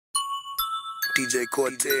DJ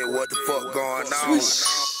Cortez, what the fuck going on?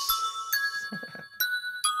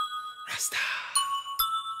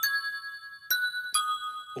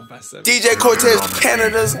 DJ Cortez,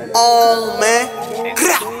 Canada's own, man.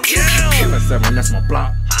 7, that's my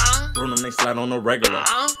block. Bro, them they slide on no regular.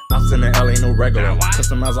 Ops in the L ain't no regular.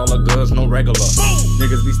 Customize all the goods, no regular.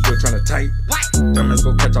 Niggas be still tryna type. Dumbass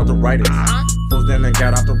go catch out the writers. Folks then and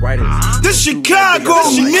got out the writers. This Chicago,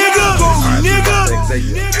 nigga.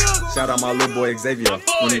 Shout out my little boy Xavier.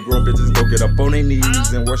 When they grow bitches, go get up on their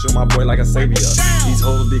knees and worship my boy like a savior. These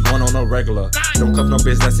hoes be going on a regular. Don't cuff no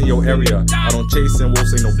bitch that's in your area. I don't chase and won't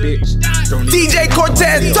say no bitch. DJ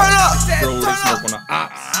Cortez, turn up. Bro, they smoke on the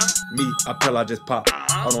ops. Me, I pill, I just pop.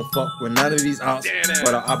 I don't fuck with none of these ops,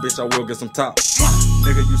 but I bitch, I will get some top.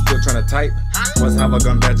 Nigga, you still tryna type? Must have a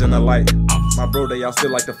gun badge and a light. My bro, they all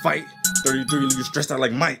still like to fight. 33 leave you stressed out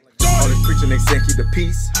like Mike. All this preaching, they saying keep the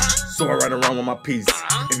peace. So I ride around with my piece.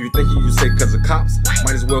 If you think you safe cause of cops,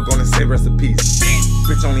 might as well go and say rest in peace.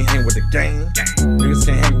 Bitch only hang with the gang. Niggas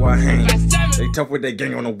can't hang where I hang. They tough with their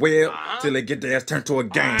gang on the web till they get their ass turned to a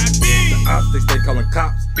gang. The ops, they stay calling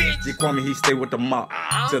cops. G Kwame, he stay with the mop.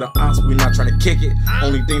 To the ops, we not tryna kick it.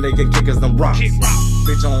 Only thing they can kick is them rocks.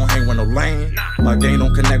 Bitch, I don't hang with no lane. My gang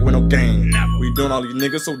don't connect with no gang. We doing all these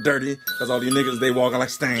niggas so dirty, cause all these niggas, they walking like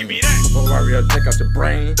stains. Before I real take out your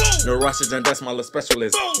brain. No oxygen, that's my little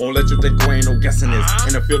specialist. Won't let you think you ain't no guessing this.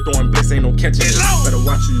 In the field throwing blitz, ain't no catching this. Better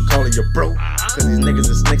watch who you calling your bro, cause these niggas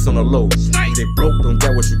is snakes on the low. If they broke, don't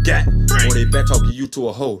get what you got, or they bet talking you to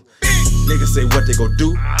a hoe. Niggas say what they gon'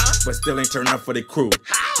 do, but still ain't turn up for their crew.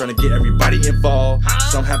 Tryna get everybody involved,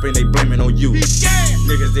 some happen they blaming on you.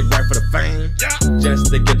 Niggas they rap for the fame,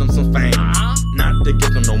 just to get them some fame. Not to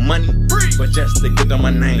get them no money, but just to get them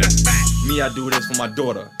a name. Me, I do this for my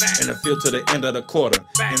daughter, in the field to the end of the quarter.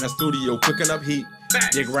 In the studio cooking up heat,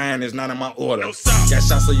 Dick Ryan is not in my order. Got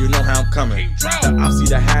shots so you know how I'm coming. The ops see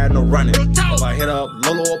the high, no running. If I hit up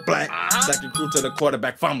Lolo or Black, stack your crew to the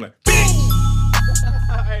quarterback fumbling.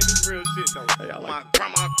 Hey, this real shit though. My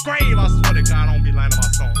grandma grave, I swear to God, I don't be lying to my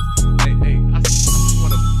songs. Hey.